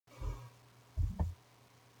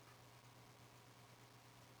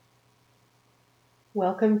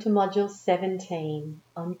Welcome to Module 17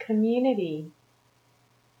 on community.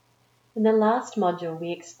 In the last module,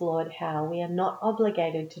 we explored how we are not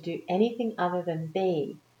obligated to do anything other than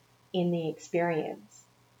be in the experience.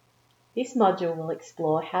 This module will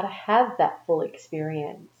explore how to have that full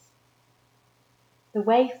experience. The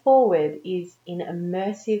way forward is in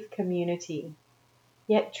immersive community,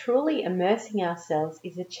 yet truly immersing ourselves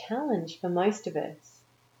is a challenge for most of us.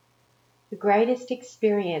 The greatest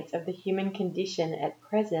experience of the human condition at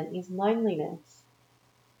present is loneliness.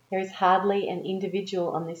 There is hardly an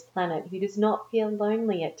individual on this planet who does not feel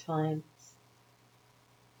lonely at times.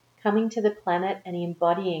 Coming to the planet and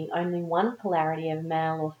embodying only one polarity of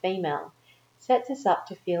male or female sets us up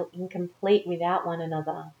to feel incomplete without one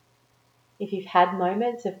another. If you've had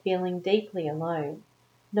moments of feeling deeply alone,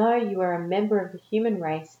 know you are a member of the human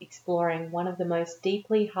race exploring one of the most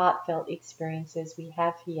deeply heartfelt experiences we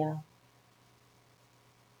have here.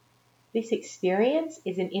 This experience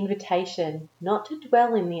is an invitation not to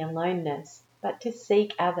dwell in the aloneness, but to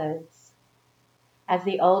seek others. As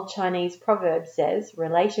the old Chinese proverb says,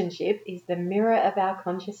 relationship is the mirror of our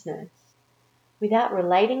consciousness. Without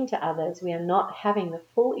relating to others, we are not having the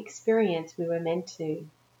full experience we were meant to.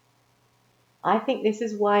 I think this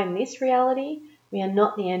is why in this reality, we are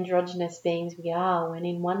not the androgynous beings we are when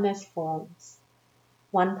in oneness forms.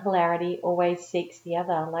 One polarity always seeks the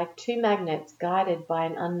other, like two magnets guided by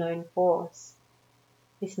an unknown force.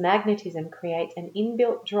 This magnetism creates an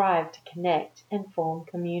inbuilt drive to connect and form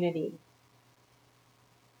community.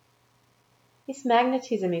 This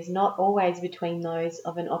magnetism is not always between those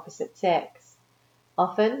of an opposite sex.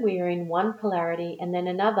 Often we are in one polarity and then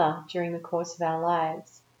another during the course of our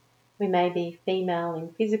lives. We may be female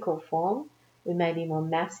in physical form, we may be more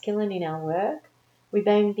masculine in our work, we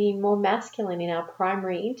may be more masculine in our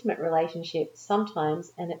primary intimate relationships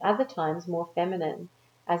sometimes, and at other times more feminine,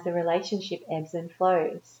 as the relationship ebbs and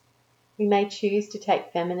flows. We may choose to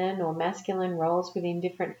take feminine or masculine roles within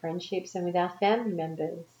different friendships and with our family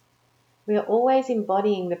members. We are always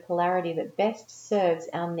embodying the polarity that best serves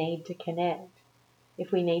our need to connect.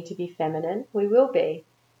 If we need to be feminine, we will be.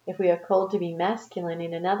 If we are called to be masculine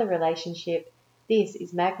in another relationship, this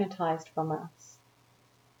is magnetized from us.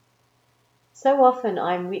 So often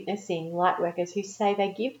I'm witnessing lightworkers who say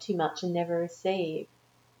they give too much and never receive.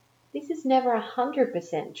 This is never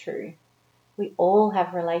 100% true. We all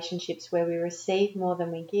have relationships where we receive more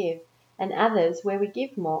than we give, and others where we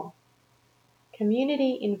give more.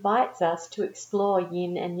 Community invites us to explore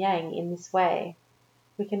yin and yang in this way.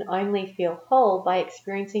 We can only feel whole by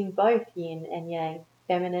experiencing both yin and yang,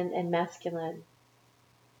 feminine and masculine.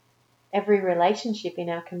 Every relationship in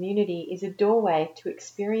our community is a doorway to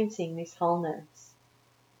experiencing this wholeness.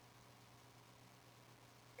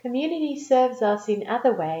 Community serves us in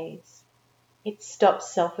other ways. It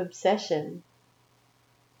stops self-obsession.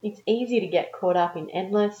 It's easy to get caught up in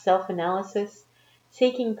endless self-analysis,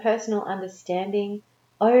 seeking personal understanding,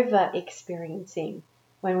 over-experiencing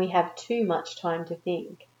when we have too much time to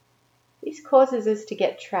think. This causes us to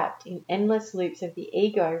get trapped in endless loops of the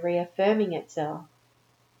ego reaffirming itself.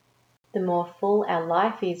 The more full our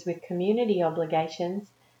life is with community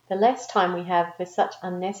obligations, the less time we have for such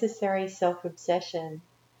unnecessary self-obsession.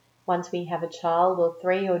 Once we have a child or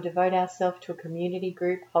three or devote ourselves to a community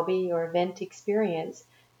group, hobby or event experience,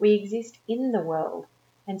 we exist in the world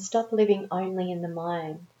and stop living only in the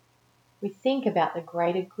mind. We think about the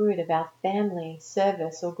greater good of our family,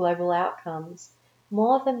 service or global outcomes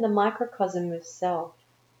more than the microcosm of self,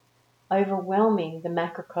 overwhelming the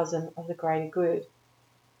macrocosm of the greater good.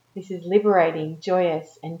 This is liberating,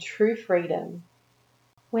 joyous, and true freedom.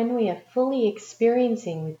 When we are fully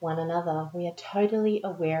experiencing with one another, we are totally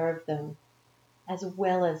aware of them, as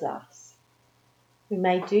well as us. We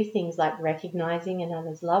may do things like recognizing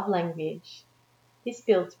another's love language. This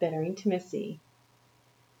builds better intimacy.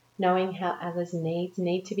 Knowing how others' needs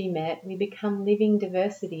need to be met, we become living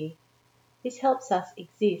diversity. This helps us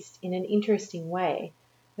exist in an interesting way,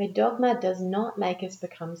 where dogma does not make us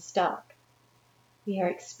become stuck. We are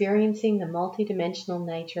experiencing the multidimensional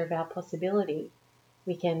nature of our possibility.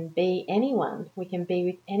 We can be anyone, we can be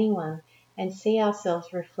with anyone, and see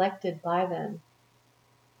ourselves reflected by them.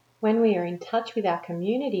 When we are in touch with our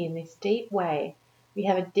community in this deep way, we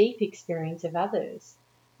have a deep experience of others.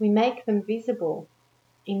 We make them visible.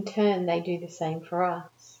 In turn, they do the same for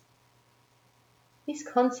us. This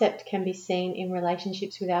concept can be seen in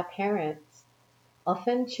relationships with our parents.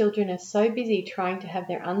 Often, children are so busy trying to have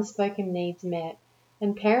their unspoken needs met,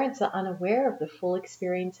 and parents are unaware of the full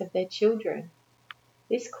experience of their children.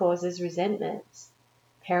 This causes resentments.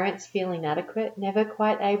 Parents feel inadequate, never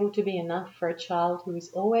quite able to be enough for a child who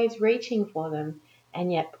is always reaching for them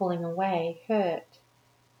and yet pulling away, hurt.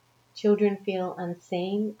 Children feel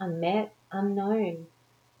unseen, unmet, unknown.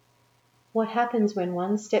 What happens when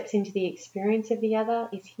one steps into the experience of the other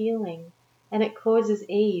is healing, and it causes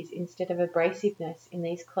ease instead of abrasiveness in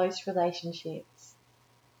these close relationships.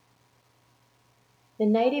 The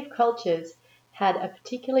native cultures had a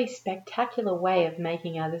particularly spectacular way of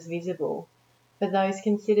making others visible for those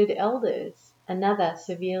considered elders, another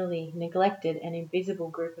severely neglected and invisible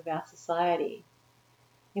group of our society.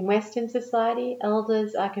 In Western society,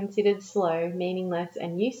 elders are considered slow, meaningless,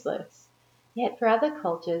 and useless. Yet for other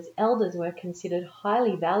cultures, elders were considered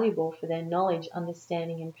highly valuable for their knowledge,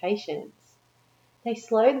 understanding, and patience. They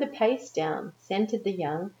slowed the pace down, centered the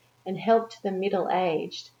young, and helped the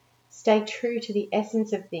middle-aged stay true to the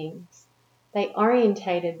essence of things. They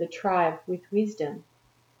orientated the tribe with wisdom.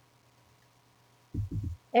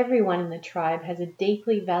 Everyone in the tribe has a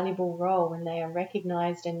deeply valuable role when they are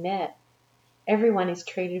recognized and met. Everyone is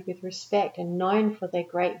treated with respect and known for their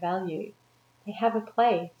great value. They have a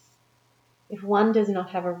place. If one does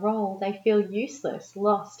not have a role, they feel useless,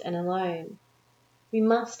 lost, and alone. We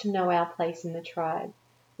must know our place in the tribe.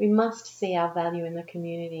 We must see our value in the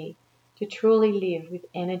community to truly live with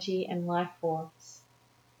energy and life force.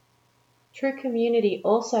 True community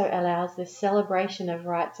also allows the celebration of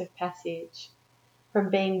rites of passage. From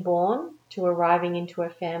being born to arriving into a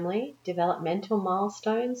family, developmental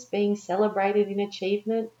milestones, being celebrated in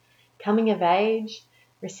achievement, coming of age,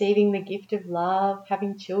 receiving the gift of love,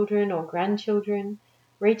 having children or grandchildren,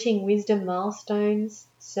 reaching wisdom milestones,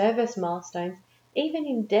 service milestones, even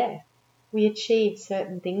in death, we achieve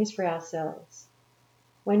certain things for ourselves.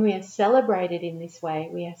 When we are celebrated in this way,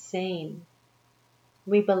 we are seen.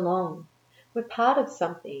 We belong. We're part of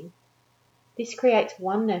something. This creates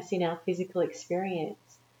oneness in our physical experience.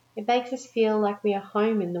 It makes us feel like we are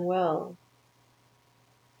home in the world.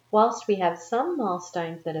 Whilst we have some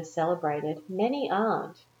milestones that are celebrated, many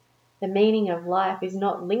aren't. The meaning of life is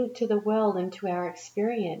not linked to the world and to our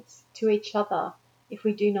experience, to each other, if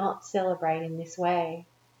we do not celebrate in this way.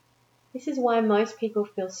 This is why most people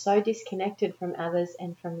feel so disconnected from others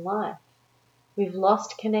and from life. We've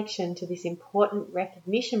lost connection to this important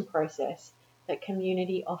recognition process that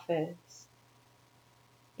community offers.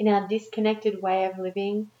 In our disconnected way of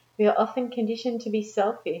living, we are often conditioned to be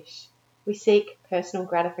selfish. We seek personal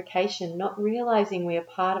gratification, not realizing we are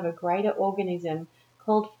part of a greater organism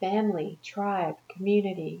called family, tribe,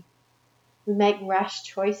 community. We make rash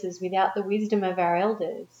choices without the wisdom of our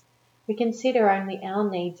elders. We consider only our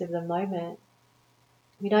needs of the moment.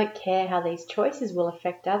 We don't care how these choices will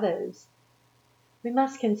affect others. We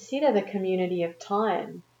must consider the community of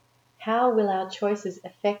time. How will our choices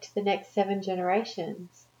affect the next 7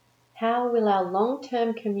 generations? How will our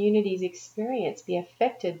long-term community's experience be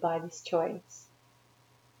affected by this choice?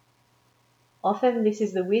 Often this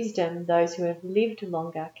is the wisdom those who have lived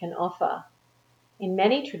longer can offer. In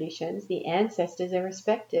many traditions, the ancestors are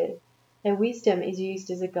respected. Their wisdom is used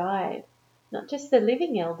as a guide, not just the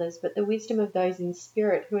living elders, but the wisdom of those in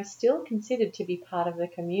spirit who are still considered to be part of the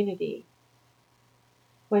community.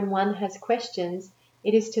 When one has questions,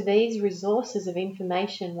 it is to these resources of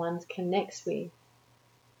information one connects with.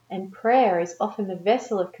 And prayer is often the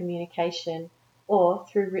vessel of communication, or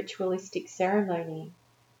through ritualistic ceremony.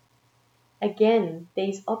 Again,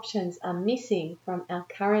 these options are missing from our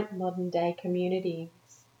current modern-day communities.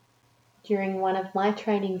 During one of my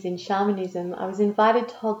trainings in shamanism, I was invited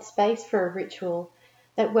to hold space for a ritual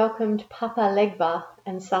that welcomed Papa Legba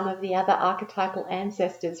and some of the other archetypal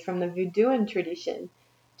ancestors from the Voodooan tradition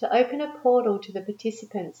to open a portal to the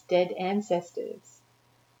participants' dead ancestors.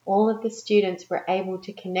 All of the students were able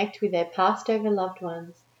to connect with their passed-over loved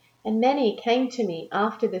ones, and many came to me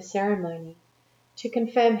after the ceremony to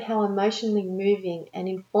confirm how emotionally moving and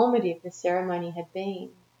informative the ceremony had been.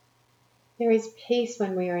 There is peace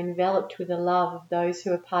when we are enveloped with the love of those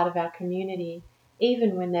who are part of our community,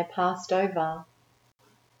 even when they're passed over.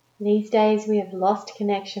 These days we have lost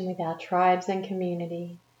connection with our tribes and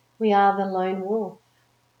community. We are the lone wolf.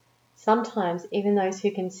 Sometimes even those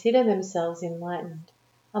who consider themselves enlightened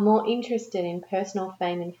are more interested in personal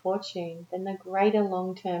fame and fortune than the greater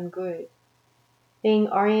long-term good. Being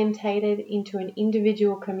orientated into an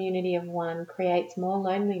individual community of one creates more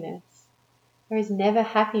loneliness. There is never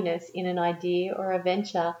happiness in an idea or a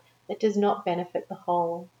venture that does not benefit the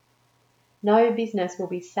whole. No business will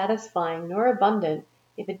be satisfying nor abundant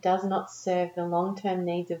if it does not serve the long-term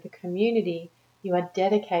needs of the community you are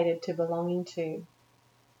dedicated to belonging to.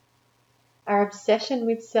 Our obsession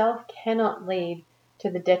with self cannot lead to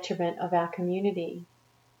the detriment of our community.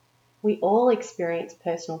 We all experience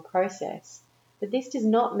personal process, but this does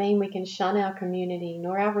not mean we can shun our community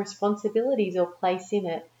nor our responsibilities or place in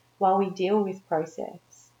it while we deal with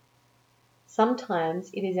process.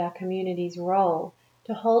 Sometimes it is our community's role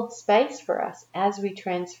to hold space for us as we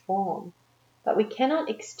transform, but we cannot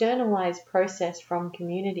externalize process from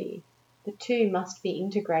community. The two must be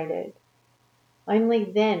integrated. Only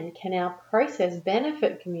then can our process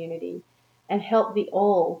benefit community and help the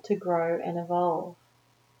all to grow and evolve.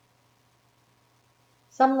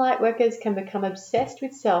 Some lightworkers can become obsessed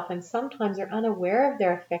with self and sometimes are unaware of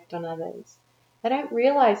their effect on others. They don't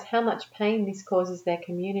realize how much pain this causes their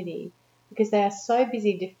community because they are so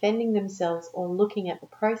busy defending themselves or looking at the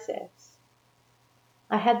process.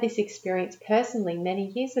 I had this experience personally many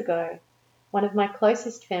years ago. One of my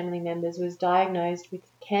closest family members was diagnosed with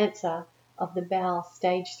cancer of the bowel,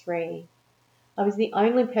 stage 3. I was the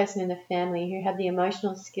only person in the family who had the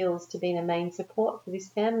emotional skills to be the main support for this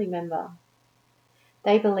family member.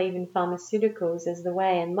 They believe in pharmaceuticals as the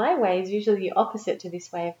way, and my way is usually the opposite to this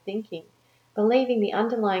way of thinking, believing the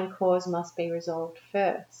underlying cause must be resolved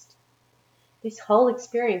first. This whole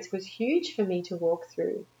experience was huge for me to walk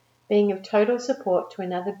through, being of total support to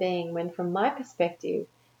another being when, from my perspective,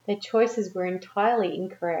 their choices were entirely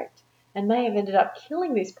incorrect and may have ended up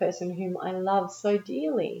killing this person whom I love so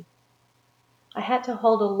dearly. I had to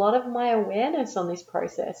hold a lot of my awareness on this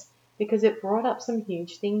process because it brought up some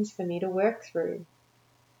huge things for me to work through.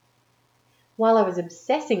 While I was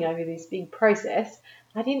obsessing over this big process,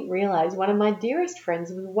 I didn't realize one of my dearest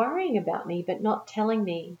friends was worrying about me but not telling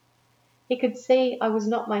me. He could see I was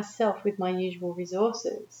not myself with my usual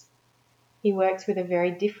resources. He works with a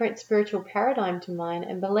very different spiritual paradigm to mine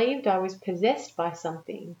and believed I was possessed by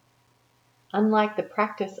something. Unlike the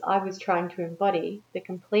practice I was trying to embody, the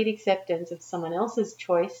complete acceptance of someone else's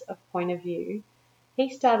choice of point of view, he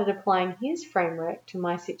started applying his framework to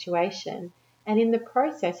my situation, and in the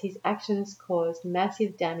process his actions caused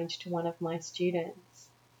massive damage to one of my students.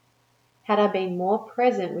 Had I been more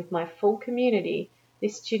present with my full community,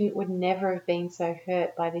 this student would never have been so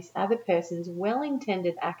hurt by this other person's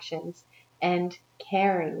well-intended actions and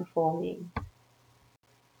caring for me.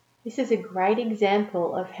 This is a great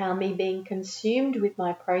example of how me being consumed with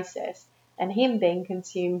my process and him being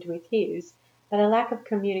consumed with his, but a lack of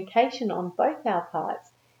communication on both our parts,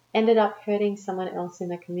 ended up hurting someone else in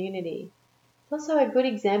the community. It's also a good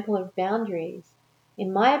example of boundaries.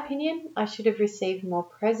 In my opinion, I should have received more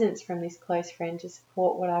presence from this close friend to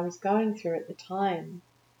support what I was going through at the time.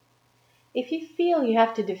 If you feel you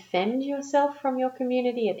have to defend yourself from your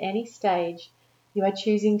community at any stage, you are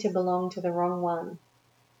choosing to belong to the wrong one.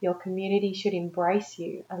 Your community should embrace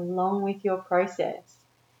you along with your process.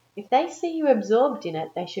 If they see you absorbed in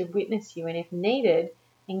it, they should witness you and, if needed,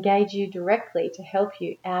 engage you directly to help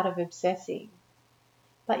you out of obsessing.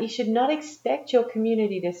 But you should not expect your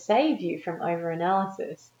community to save you from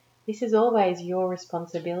overanalysis. This is always your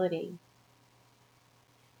responsibility.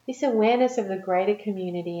 This awareness of the greater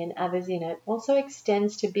community and others in it also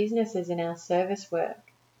extends to businesses in our service work.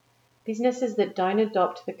 Businesses that don't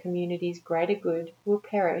adopt the community's greater good will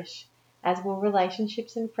perish, as will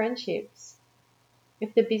relationships and friendships.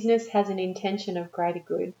 If the business has an intention of greater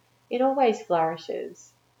good, it always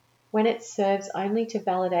flourishes. When it serves only to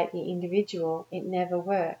validate the individual, it never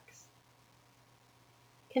works.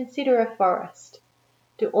 Consider a forest.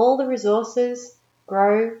 Do all the resources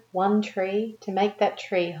grow one tree to make that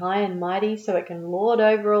tree high and mighty so it can lord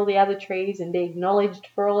over all the other trees and be acknowledged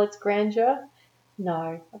for all its grandeur?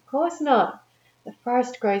 No, of course not. The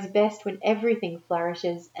forest grows best when everything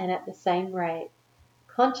flourishes and at the same rate.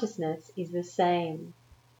 Consciousness is the same.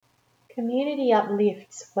 Community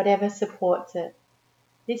uplifts whatever supports it.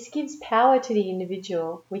 This gives power to the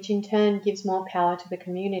individual, which in turn gives more power to the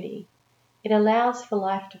community. It allows for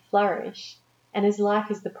life to flourish, and as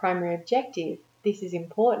life is the primary objective, this is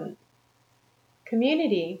important.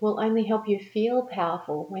 Community will only help you feel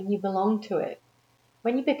powerful when you belong to it.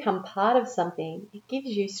 When you become part of something, it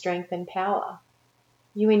gives you strength and power.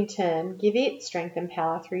 You in turn give it strength and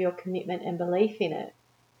power through your commitment and belief in it.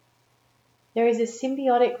 There is a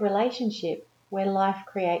symbiotic relationship where life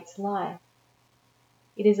creates life.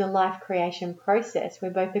 It is a life creation process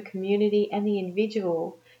where both the community and the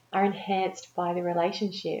individual are enhanced by the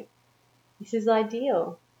relationship. This is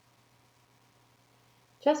ideal.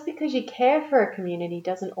 Just because you care for a community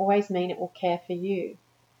doesn't always mean it will care for you.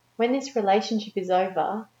 When this relationship is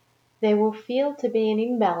over, there will feel to be an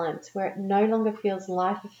imbalance where it no longer feels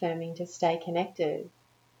life-affirming to stay connected.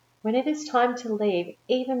 When it is time to leave,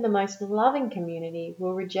 even the most loving community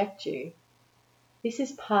will reject you. This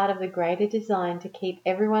is part of the greater design to keep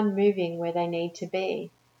everyone moving where they need to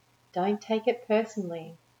be. Don't take it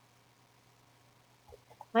personally.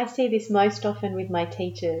 I see this most often with my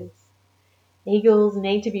teachers. Eagles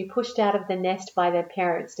need to be pushed out of the nest by their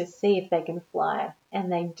parents to see if they can fly,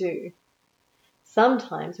 and they do.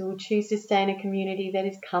 Sometimes we will choose to stay in a community that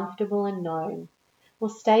is comfortable and known. We'll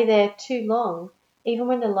stay there too long, even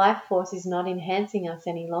when the life force is not enhancing us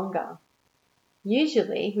any longer.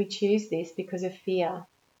 Usually we choose this because of fear.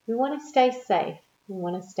 We want to stay safe. We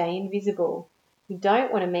want to stay invisible. We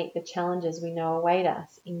don't want to meet the challenges we know await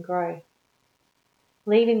us in growth.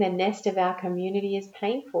 Leaving the nest of our community is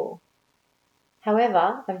painful.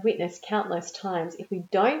 However, I've witnessed countless times if we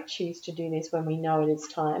don't choose to do this when we know it is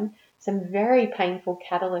time, some very painful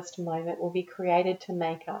catalyst moment will be created to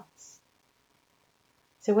make us.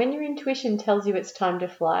 So when your intuition tells you it's time to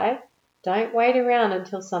fly, don't wait around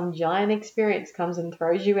until some giant experience comes and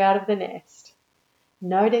throws you out of the nest.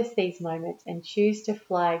 Notice these moments and choose to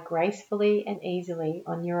fly gracefully and easily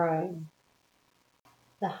on your own.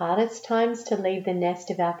 The hardest times to leave the nest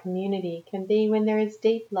of our community can be when there is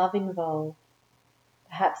deep love involved.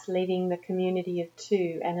 Perhaps leaving the community of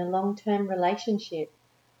two and a long-term relationship,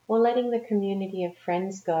 or letting the community of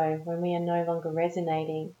friends go when we are no longer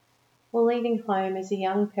resonating, or leaving home as a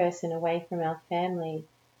young person away from our family,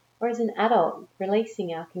 or as an adult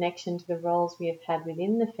releasing our connection to the roles we have had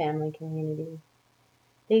within the family community.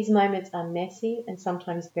 These moments are messy and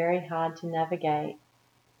sometimes very hard to navigate.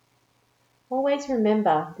 Always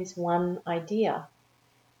remember this one idea.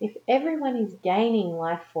 If everyone is gaining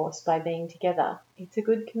life force by being together, it's a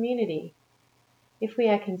good community. If we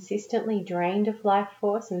are consistently drained of life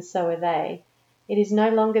force, and so are they, it is no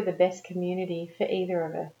longer the best community for either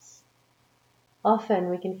of us. Often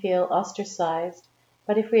we can feel ostracized,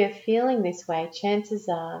 but if we are feeling this way, chances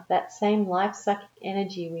are that same life-sucking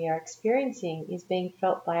energy we are experiencing is being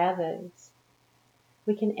felt by others.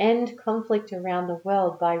 We can end conflict around the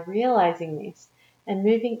world by realizing this and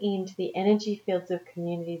moving into the energy fields of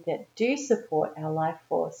community that do support our life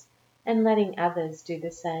force and letting others do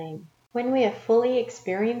the same. When we are fully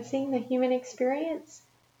experiencing the human experience,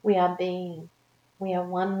 we are being. We are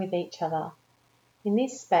one with each other. In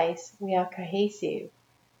this space, we are cohesive.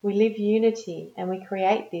 We live unity and we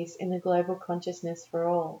create this in the global consciousness for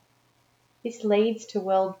all. This leads to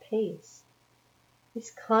world peace.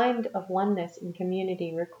 This kind of oneness in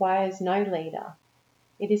community requires no leader.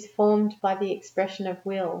 It is formed by the expression of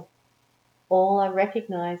will. All are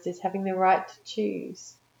recognized as having the right to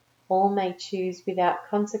choose. All may choose without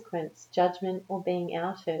consequence, judgment, or being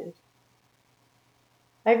outed.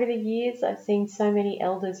 Over the years, I've seen so many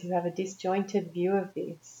elders who have a disjointed view of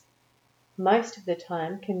this. Most of the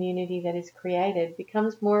time, community that is created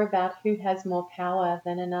becomes more about who has more power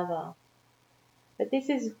than another. But this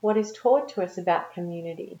is what is taught to us about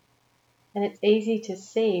community. And it's easy to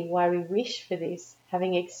see why we wish for this,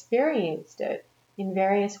 having experienced it in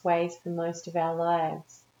various ways for most of our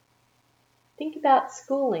lives. Think about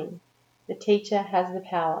schooling. The teacher has the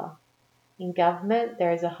power. In government,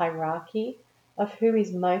 there is a hierarchy of who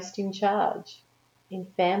is most in charge. In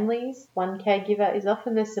families, one caregiver is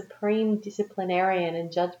often the supreme disciplinarian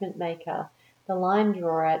and judgment maker, the line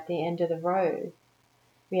drawer at the end of the road.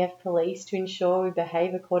 We have police to ensure we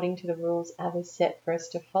behave according to the rules others set for us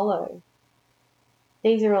to follow.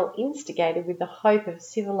 These are all instigated with the hope of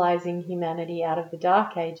civilizing humanity out of the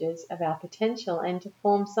dark ages of our potential and to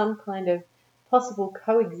form some kind of possible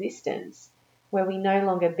coexistence where we no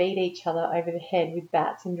longer beat each other over the head with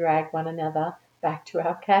bats and drag one another back to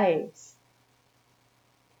our caves.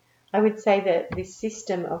 I would say that this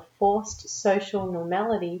system of forced social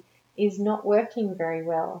normality is not working very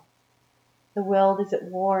well. The world is at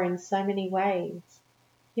war in so many ways.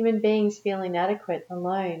 Human beings feel inadequate,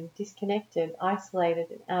 alone, disconnected, isolated,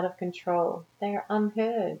 and out of control. They are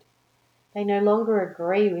unheard. They no longer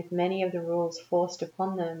agree with many of the rules forced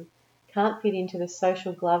upon them, can't fit into the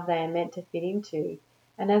social glove they are meant to fit into,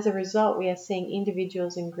 and as a result we are seeing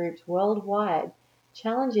individuals and groups worldwide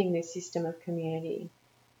challenging this system of community.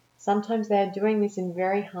 Sometimes they are doing this in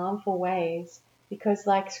very harmful ways because,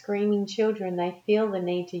 like screaming children, they feel the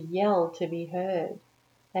need to yell to be heard.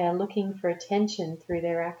 They are looking for attention through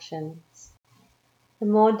their actions. The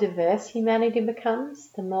more diverse humanity becomes,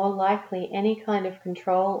 the more likely any kind of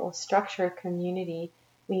control or structure of community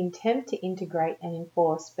we attempt to integrate and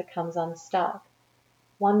enforce becomes unstuck.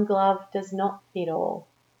 One glove does not fit all.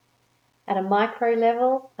 At a micro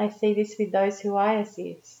level, I see this with those who I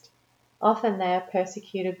assist. Often they are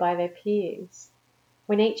persecuted by their peers.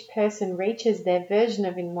 When each person reaches their version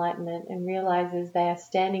of enlightenment and realizes they are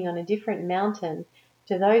standing on a different mountain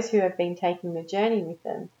to those who have been taking the journey with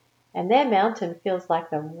them, and their mountain feels like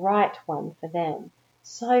the right one for them,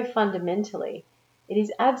 so fundamentally, it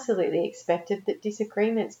is absolutely expected that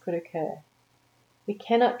disagreements could occur. We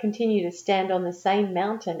cannot continue to stand on the same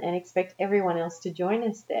mountain and expect everyone else to join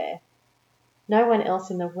us there. No one else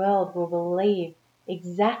in the world will believe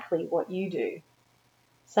exactly what you do.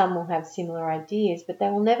 Some will have similar ideas, but they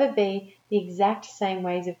will never be the exact same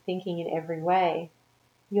ways of thinking in every way.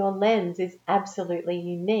 Your lens is absolutely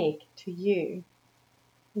unique to you.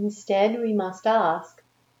 Instead, we must ask,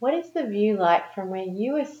 what is the view like from where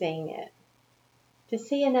you are seeing it? To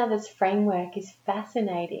see another's framework is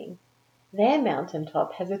fascinating. Their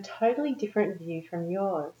mountaintop has a totally different view from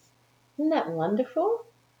yours. Isn't that wonderful?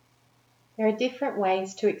 There are different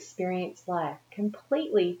ways to experience life,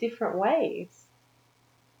 completely different ways.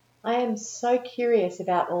 I am so curious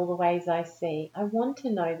about all the ways I see. I want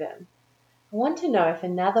to know them. I want to know if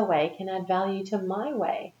another way can add value to my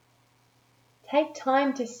way. Take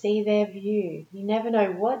time to see their view. You never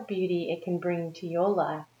know what beauty it can bring to your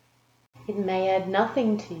life. It may add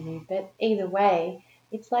nothing to you, but either way,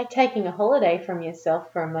 it's like taking a holiday from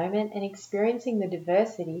yourself for a moment and experiencing the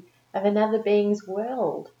diversity of another being's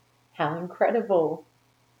world. How incredible!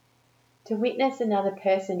 To witness another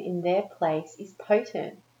person in their place is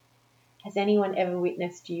potent. Has anyone ever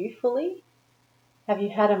witnessed you fully? Have you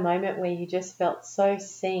had a moment where you just felt so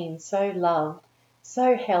seen, so loved,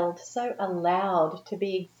 so held, so allowed to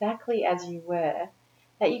be exactly as you were,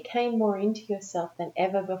 that you came more into yourself than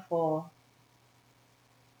ever before?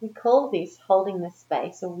 We call this holding the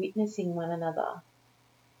space or witnessing one another.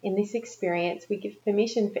 In this experience, we give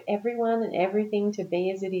permission for everyone and everything to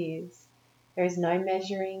be as it is. There is no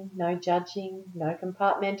measuring, no judging, no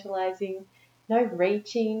compartmentalizing, no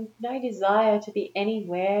reaching, no desire to be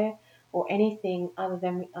anywhere or anything other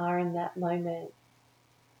than we are in that moment.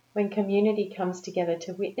 When community comes together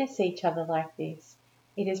to witness each other like this,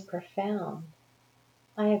 it is profound.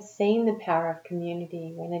 I have seen the power of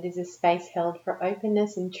community when it is a space held for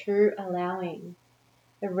openness and true allowing.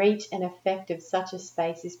 The reach and effect of such a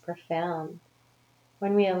space is profound.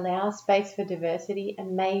 When we allow space for diversity,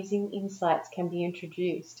 amazing insights can be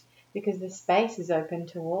introduced because the space is open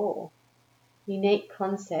to all. Unique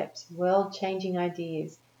concepts, world-changing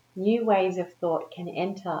ideas, new ways of thought can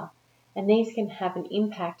enter, and these can have an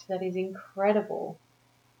impact that is incredible.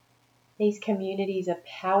 These communities are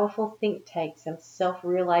powerful think tanks of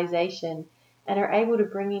self-realization and are able to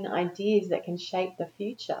bring in ideas that can shape the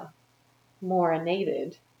future. More are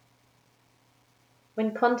needed.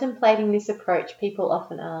 When contemplating this approach, people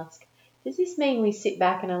often ask, does this mean we sit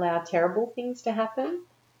back and allow terrible things to happen?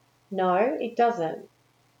 No, it doesn't.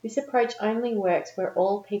 This approach only works where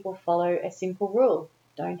all people follow a simple rule: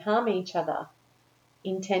 don't harm each other,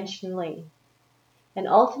 intentionally. And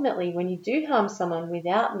ultimately, when you do harm someone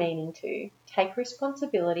without meaning to, take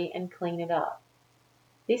responsibility and clean it up.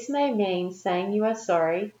 This may mean saying you are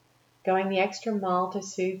sorry, going the extra mile to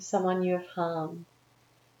soothe someone you have harmed.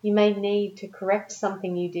 You may need to correct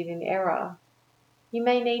something you did in error. You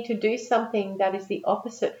may need to do something that is the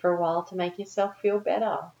opposite for a while to make yourself feel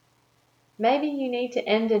better. Maybe you need to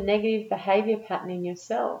end a negative behavior pattern in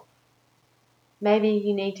yourself. Maybe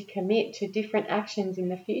you need to commit to different actions in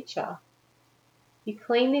the future. You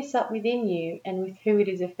clean this up within you and with who it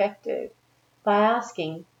is affected by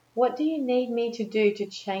asking, what do you need me to do to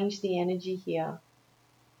change the energy here?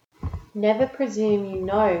 Never presume you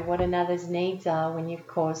know what another's needs are when you've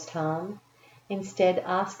caused harm. Instead,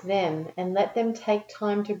 ask them and let them take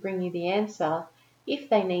time to bring you the answer if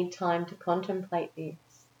they need time to contemplate this.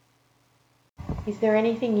 Is there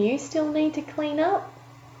anything you still need to clean up?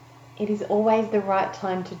 It is always the right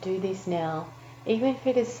time to do this now, even if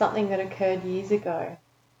it is something that occurred years ago.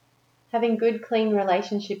 Having good, clean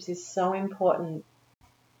relationships is so important.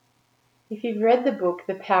 If you've read the book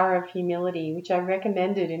The Power of Humility, which I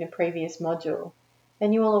recommended in a previous module,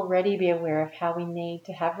 then you will already be aware of how we need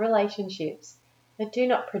to have relationships that do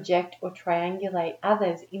not project or triangulate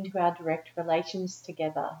others into our direct relations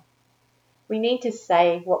together. We need to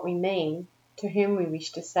say what we mean to whom we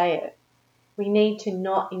wish to say it. We need to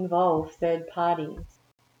not involve third parties.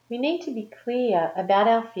 We need to be clear about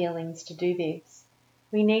our feelings to do this.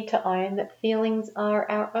 We need to own that feelings are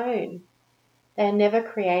our own. They are never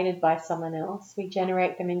created by someone else. We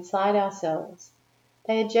generate them inside ourselves.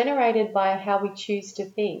 They are generated by how we choose to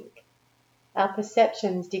think. Our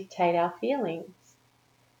perceptions dictate our feelings.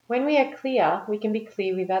 When we are clear, we can be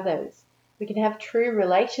clear with others. We can have true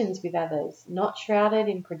relations with others, not shrouded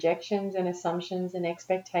in projections and assumptions and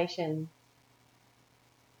expectations.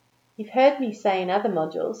 You've heard me say in other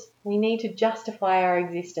modules, we need to justify our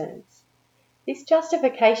existence. This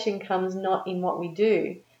justification comes not in what we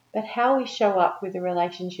do, but how we show up with the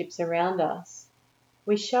relationships around us.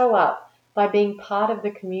 We show up by being part of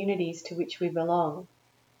the communities to which we belong.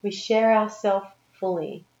 We share ourselves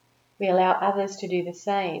fully. We allow others to do the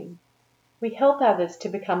same. We help others to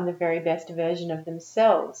become the very best version of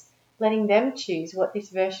themselves, letting them choose what this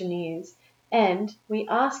version is and we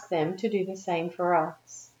ask them to do the same for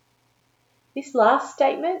us. This last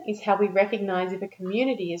statement is how we recognize if a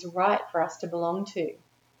community is right for us to belong to.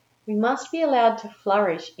 We must be allowed to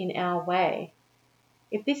flourish in our way.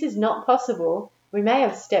 If this is not possible, we may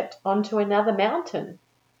have stepped onto another mountain.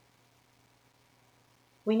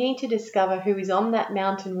 We need to discover who is on that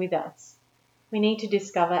mountain with us. We need to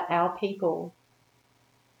discover our people.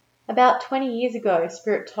 About 20 years ago,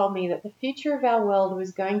 Spirit told me that the future of our world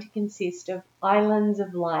was going to consist of islands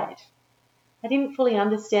of light. I didn't fully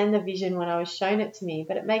understand the vision when I was shown it to me,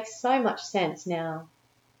 but it makes so much sense now.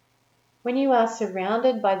 When you are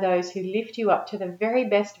surrounded by those who lift you up to the very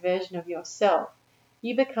best version of yourself,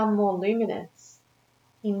 you become more luminous.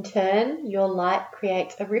 In turn, your light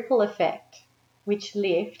creates a ripple effect, which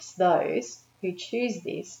lifts those who choose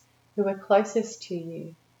this, who are closest to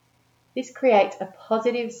you. This creates a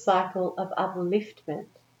positive cycle of upliftment.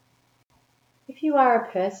 If you are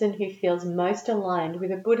a person who feels most aligned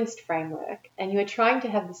with a Buddhist framework and you are trying to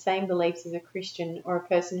have the same beliefs as a Christian or a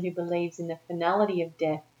person who believes in the finality of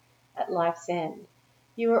death at life's end,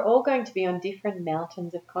 you are all going to be on different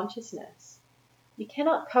mountains of consciousness. You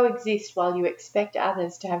cannot coexist while you expect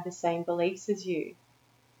others to have the same beliefs as you.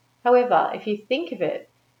 However, if you think of it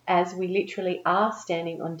as we literally are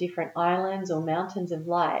standing on different islands or mountains of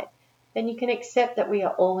light, then you can accept that we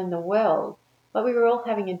are all in the world, but we are all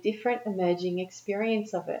having a different emerging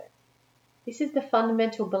experience of it. This is the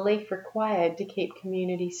fundamental belief required to keep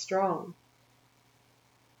community strong.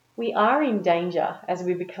 We are in danger as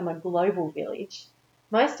we become a global village.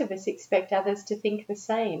 Most of us expect others to think the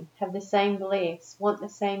same, have the same beliefs, want the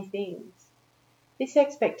same things. This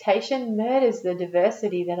expectation murders the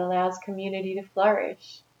diversity that allows community to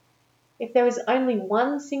flourish. If there was only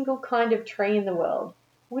one single kind of tree in the world,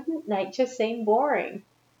 wouldn't nature seem boring?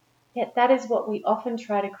 Yet that is what we often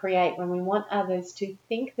try to create when we want others to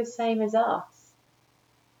think the same as us.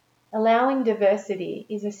 Allowing diversity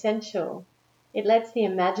is essential. It lets the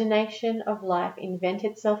imagination of life invent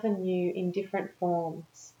itself anew in different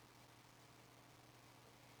forms.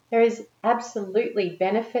 There is absolutely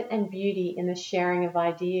benefit and beauty in the sharing of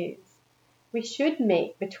ideas. We should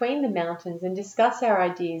meet between the mountains and discuss our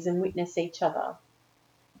ideas and witness each other.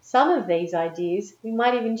 Some of these ideas we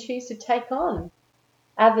might even choose to take on.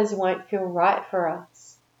 Others won't feel right for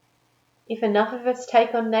us. If enough of us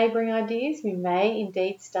take on neighbouring ideas, we may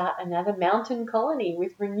indeed start another mountain colony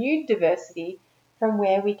with renewed diversity from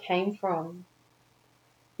where we came from.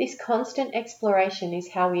 This constant exploration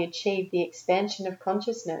is how we achieve the expansion of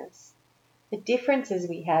consciousness. The differences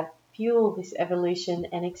we have fuel this evolution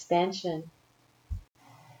and expansion.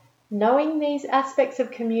 Knowing these aspects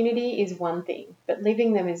of community is one thing, but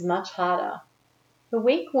living them is much harder. For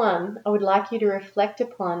week 1, I would like you to reflect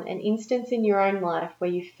upon an instance in your own life where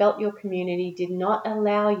you felt your community did not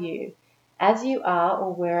allow you as you are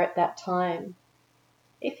or were at that time.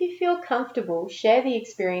 If you feel comfortable, share the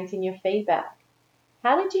experience in your feedback.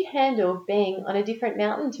 How did you handle being on a different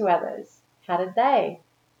mountain to others? How did they?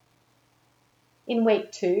 In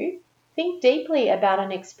week 2, think deeply about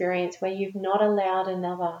an experience where you've not allowed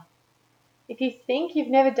another. If you think you've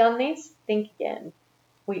never done this, think again.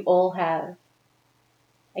 We all have.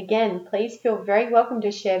 Again, please feel very welcome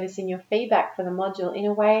to share this in your feedback for the module in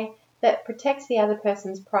a way that protects the other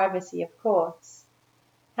person's privacy, of course.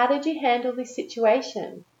 How did you handle this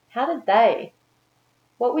situation? How did they?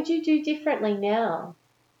 What would you do differently now?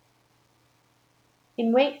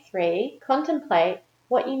 In week 3, contemplate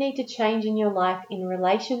what you need to change in your life in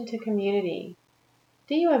relation to community.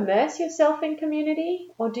 Do you immerse yourself in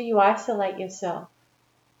community or do you isolate yourself?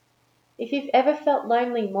 If you've ever felt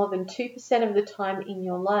lonely more than 2% of the time in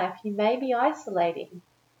your life, you may be isolating.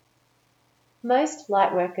 Most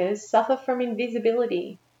lightworkers suffer from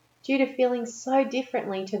invisibility due to feeling so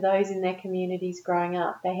differently to those in their communities growing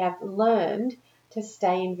up. They have learned to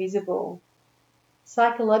stay invisible.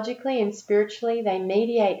 Psychologically and spiritually, they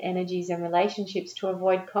mediate energies and relationships to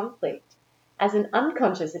avoid conflict, as an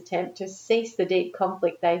unconscious attempt to cease the deep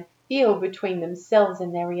conflict they feel between themselves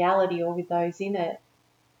and their reality or with those in it.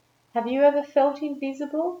 Have you ever felt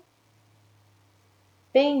invisible?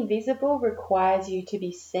 Being visible requires you to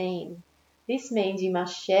be seen. This means you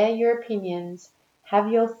must share your opinions, have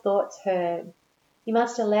your thoughts heard. You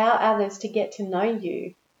must allow others to get to know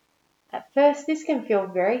you. At first, this can feel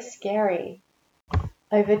very scary.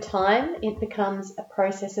 Over time, it becomes a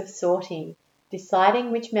process of sorting,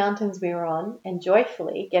 deciding which mountains we're on, and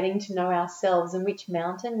joyfully getting to know ourselves and which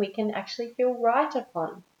mountain we can actually feel right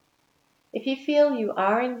upon. If you feel you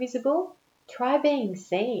are invisible, try being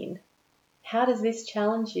seen. How does this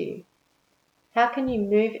challenge you? How can you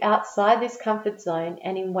move outside this comfort zone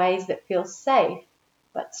and in ways that feel safe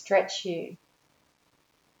but stretch you?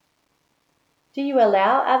 Do you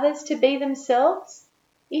allow others to be themselves?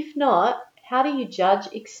 If not, how do you judge,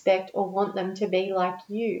 expect, or want them to be like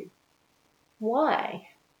you? Why?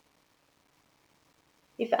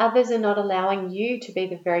 If others are not allowing you to be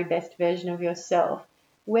the very best version of yourself,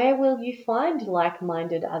 where will you find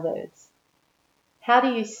like-minded others? How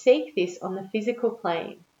do you seek this on the physical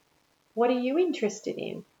plane? What are you interested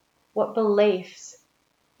in? What beliefs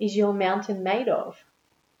is your mountain made of?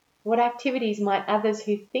 What activities might others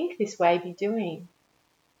who think this way be doing?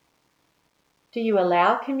 Do you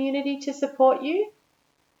allow community to support you?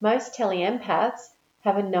 Most teleempaths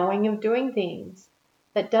have a knowing of doing things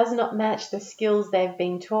that does not match the skills they've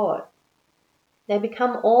been taught. They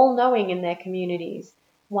become all-knowing in their communities,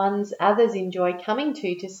 ones others enjoy coming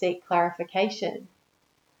to seek clarification.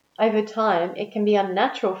 Over time, it can be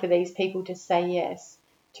unnatural for these people to say yes,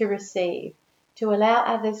 to receive, to allow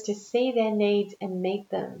others to see their needs and meet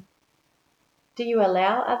them. Do you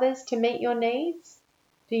allow others to meet your needs?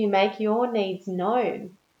 Do you make your needs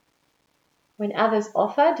known? When others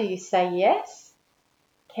offer, do you say yes?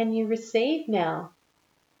 Can you receive now?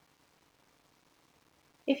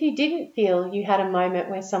 If you didn't feel you had a moment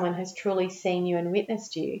where someone has truly seen you and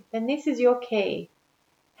witnessed you, then this is your key.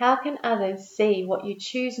 How can others see what you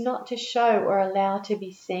choose not to show or allow to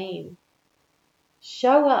be seen?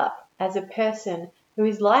 Show up as a person who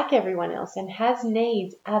is like everyone else and has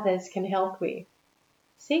needs others can help with.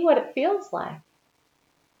 See what it feels like.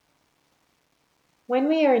 When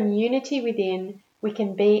we are in unity within, we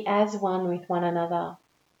can be as one with one another.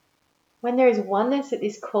 When there is oneness at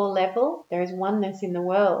this core level, there is oneness in the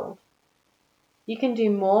world. You can do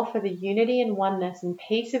more for the unity and oneness and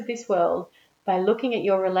peace of this world by looking at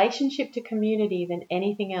your relationship to community than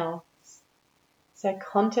anything else. So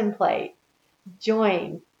contemplate,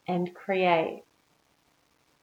 join, and create.